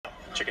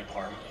chicken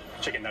parm,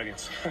 chicken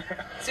nuggets,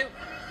 Soup.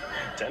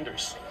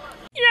 tenders.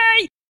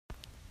 Yay!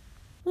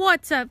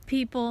 What's up,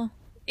 people?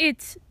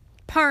 It's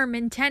Parm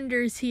and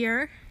Tenders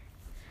here.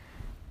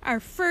 Our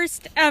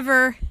first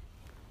ever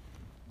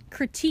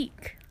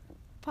critique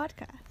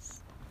Podcast.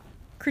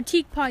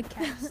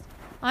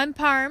 I'm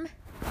Parm.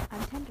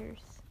 I'm Tenders.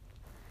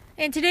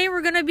 And today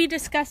we're going to be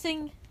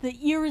discussing The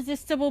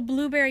Irresistible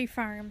Blueberry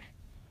Farm,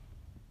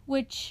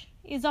 which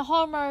is a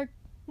Hallmark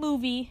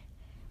movie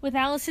with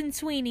Alison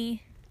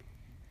Sweeney.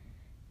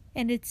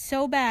 And it's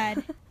so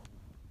bad,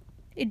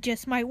 it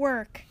just might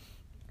work.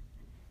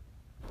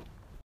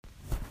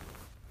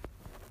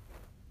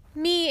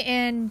 Me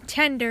and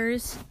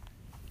Tenders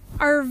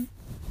are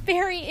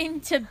very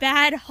into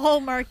bad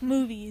Hallmark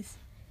movies.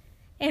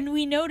 And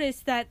we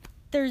noticed that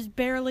there's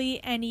barely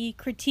any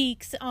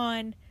critiques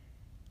on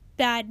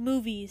bad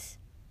movies.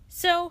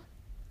 So,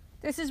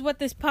 this is what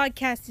this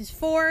podcast is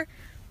for.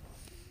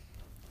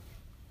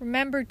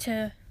 Remember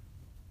to,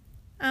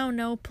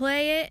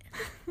 play it.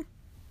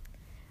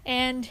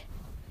 And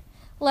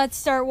let's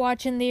start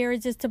watching The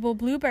Irresistible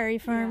Blueberry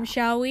Farm,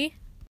 shall we?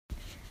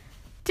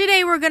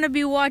 Today we're going to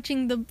be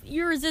watching The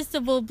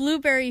Irresistible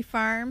Blueberry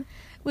Farm,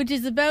 which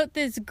is about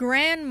this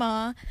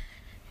grandma's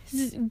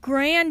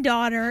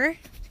granddaughter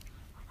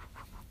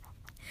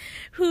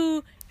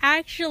who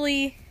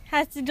actually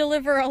has to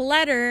deliver a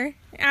letter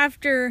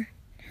after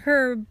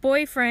her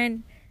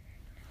boyfriend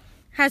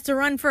has to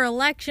run for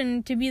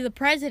election to be the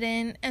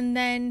president, and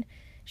then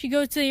she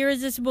goes to the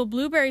Irresistible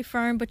Blueberry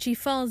Farm, but she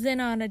falls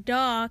in on a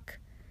dock,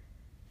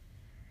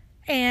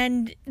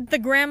 and the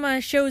grandma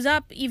shows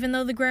up even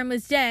though the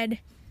grandma's dead,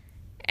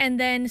 and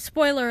then,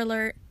 spoiler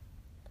alert,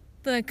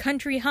 the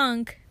country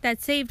hunk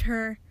that saved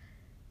her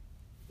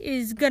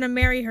is gonna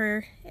marry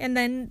her, and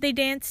then they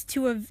dance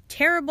to a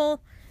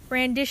terrible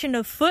rendition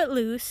of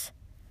Footloose,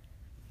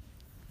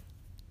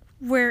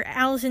 where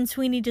Alison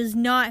Sweeney does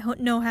not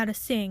know how to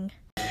sing.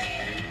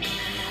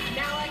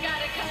 Now I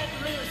gotta cut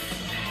loose,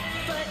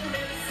 foot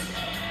loose,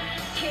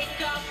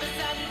 kick off the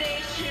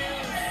Sunday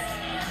shoes,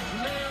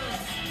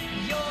 lose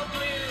your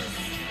blues,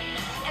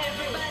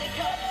 everybody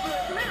cut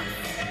foot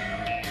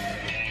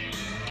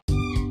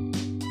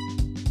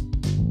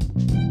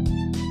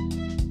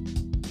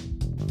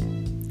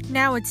loose.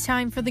 Now it's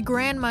time for the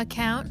grandma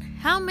count.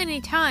 How many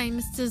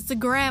times does the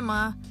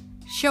grandma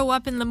show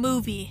up in the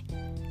movie,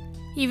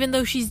 even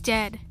though she's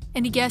dead?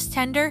 Any guess,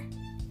 Tender?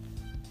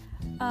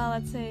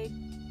 Let's say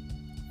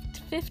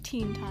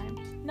 15 times.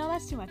 No,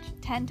 that's too much.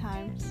 10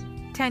 times.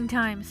 10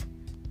 times.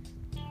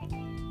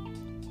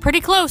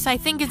 Pretty close. I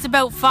think it's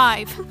about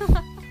 5.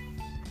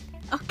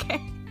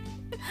 Okay.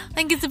 I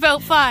think it's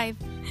about 5.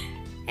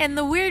 And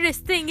the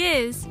weirdest thing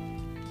is,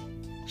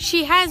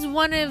 she has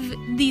one of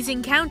these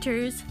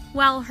encounters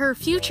while her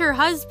future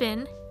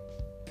husband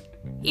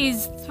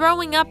is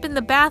throwing up in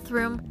the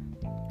bathroom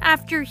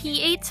after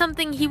he ate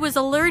something he was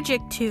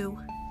allergic to.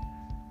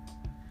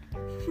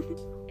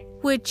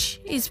 Which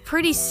is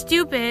pretty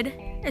stupid,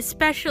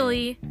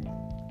 especially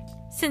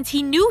since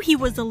he knew he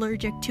was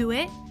allergic to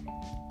it.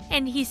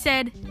 And he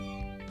said,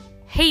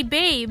 "Hey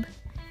babe,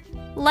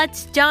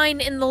 let's dine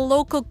in the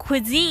local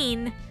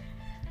cuisine."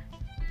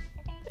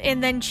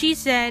 And then she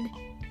said,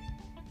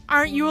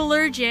 "Aren't you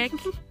allergic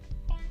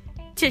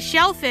to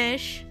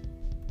shellfish?"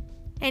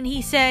 And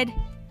he said,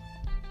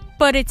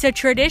 "But it's a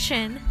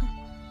tradition."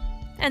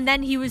 And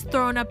then he was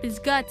throwing up his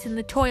guts in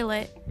the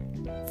toilet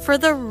for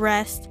the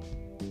rest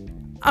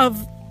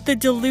of the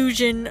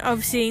delusion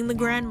of seeing the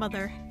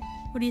grandmother.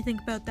 What do you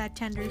think about that,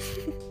 Tenders?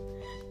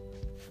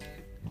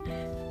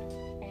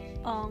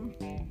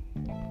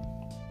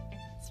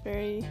 It's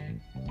very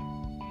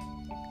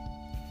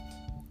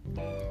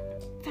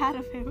bad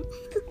of him.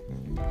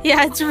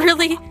 Yeah, it's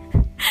really...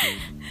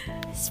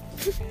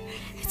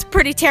 it's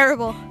pretty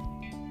terrible.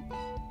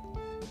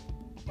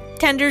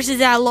 Tenders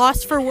is at a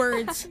loss for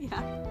words.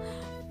 Yeah.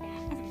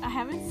 I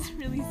haven't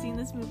really seen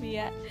this movie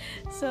yet,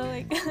 so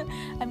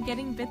I'm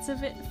getting bits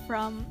of it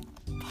from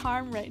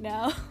Parm right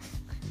now.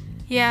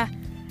 Yeah.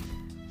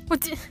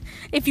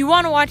 If you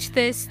want to watch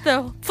this,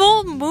 the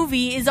full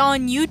movie is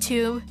on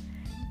YouTube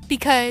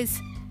because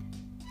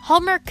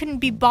Hallmark couldn't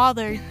be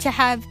bothered to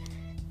have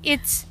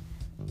its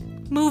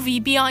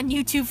movie be on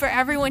YouTube for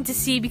everyone to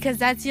see because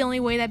that's the only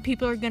way that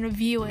people are going to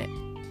view it.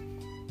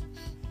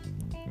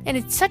 And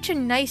it's such a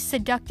nice,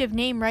 seductive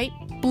name, right?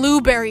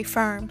 Blueberry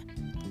Farm.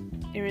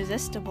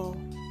 Irresistible.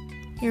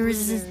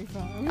 Blueberry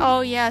Farm. Oh,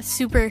 yeah,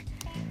 super.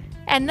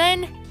 And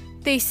then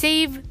they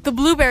save the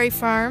Blueberry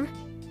Farm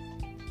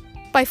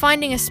by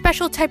finding a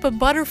special type of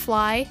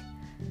butterfly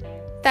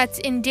that's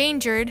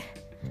endangered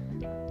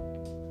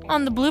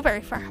on the Blueberry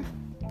Farm.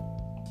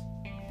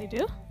 They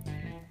do?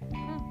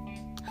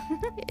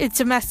 It's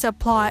a messed up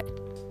plot.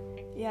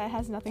 Yeah, it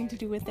has nothing to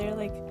do with their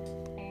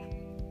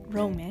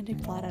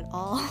romantic plot at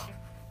all.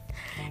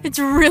 It's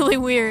really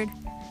weird.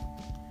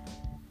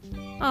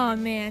 Oh,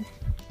 man.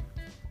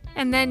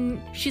 And then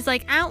she's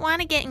like, "I don't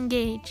want to get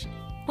engaged."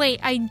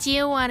 Wait, I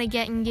do want to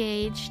get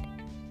engaged.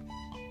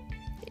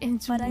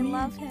 It's But weird. I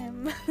love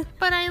him.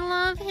 But I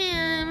love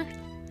him.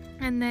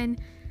 And then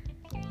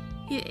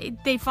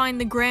they find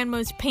the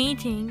grandma's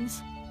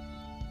paintings.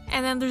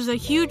 And then there's a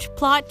huge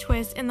plot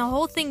twist, and the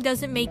whole thing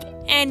doesn't make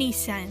any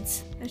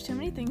sense. There's so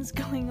many things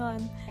going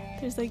on.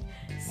 There's like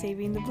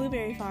saving the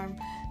blueberry farm,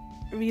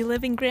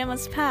 reliving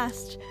grandma's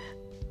past,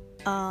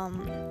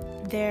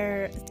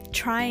 their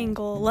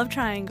love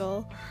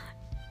triangle,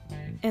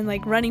 and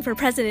like running for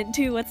president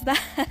too. What's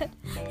that?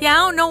 Yeah, I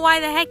don't know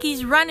why the heck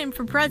he's running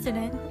for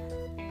president.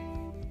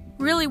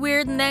 Really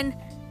weird. And then,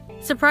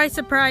 surprise,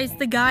 surprise,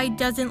 the guy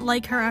doesn't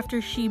like her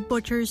after she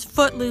butchers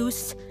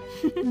Footloose.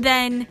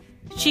 Then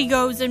she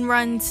goes and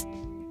runs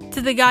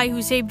to the guy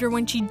who saved her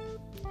when she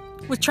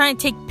was trying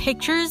to take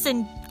pictures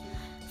and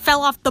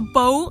fell off the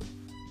boat,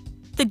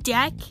 the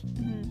deck.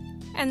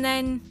 Mm-hmm. And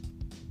then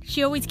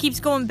she always keeps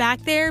going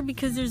back there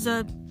because there's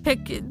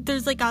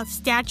like a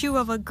statue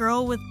of a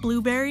girl with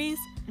blueberries.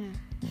 Mm.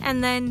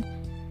 And then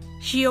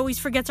she always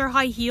forgets her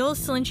high heels,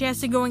 so then she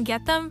has to go and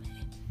get them.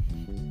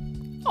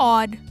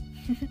 Odd.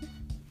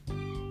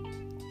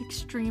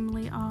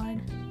 Extremely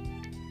odd.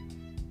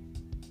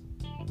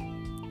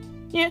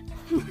 Yeah.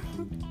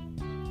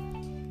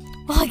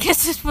 Well, I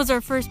guess this was our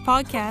first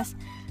podcast.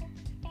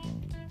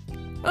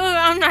 Oh,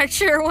 I'm not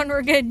sure when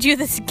we're gonna do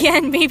this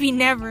again. Maybe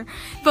never.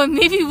 But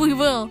maybe we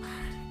will.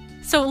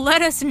 So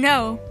let us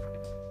know.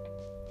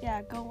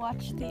 Yeah, go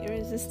watch The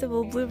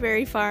Irresistible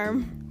Blueberry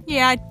Farm.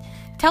 Yeah,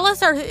 tell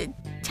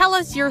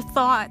us your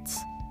thoughts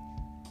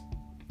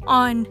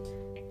on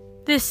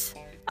this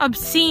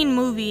obscene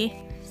movie.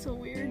 So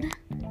weird.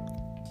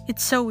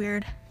 It's so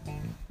weird.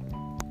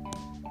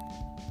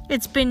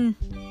 It's been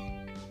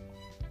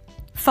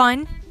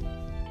fun.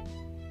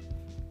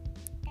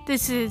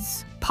 This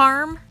is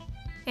Parm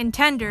and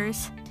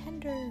Tenders.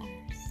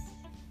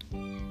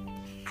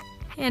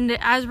 And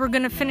as we're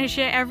gonna finish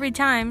it every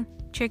time,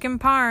 chicken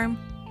parm.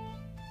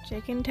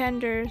 Chicken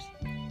tenders.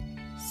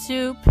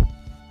 Soup.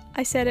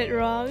 I said it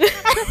wrong.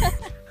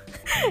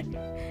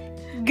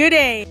 Good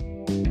day.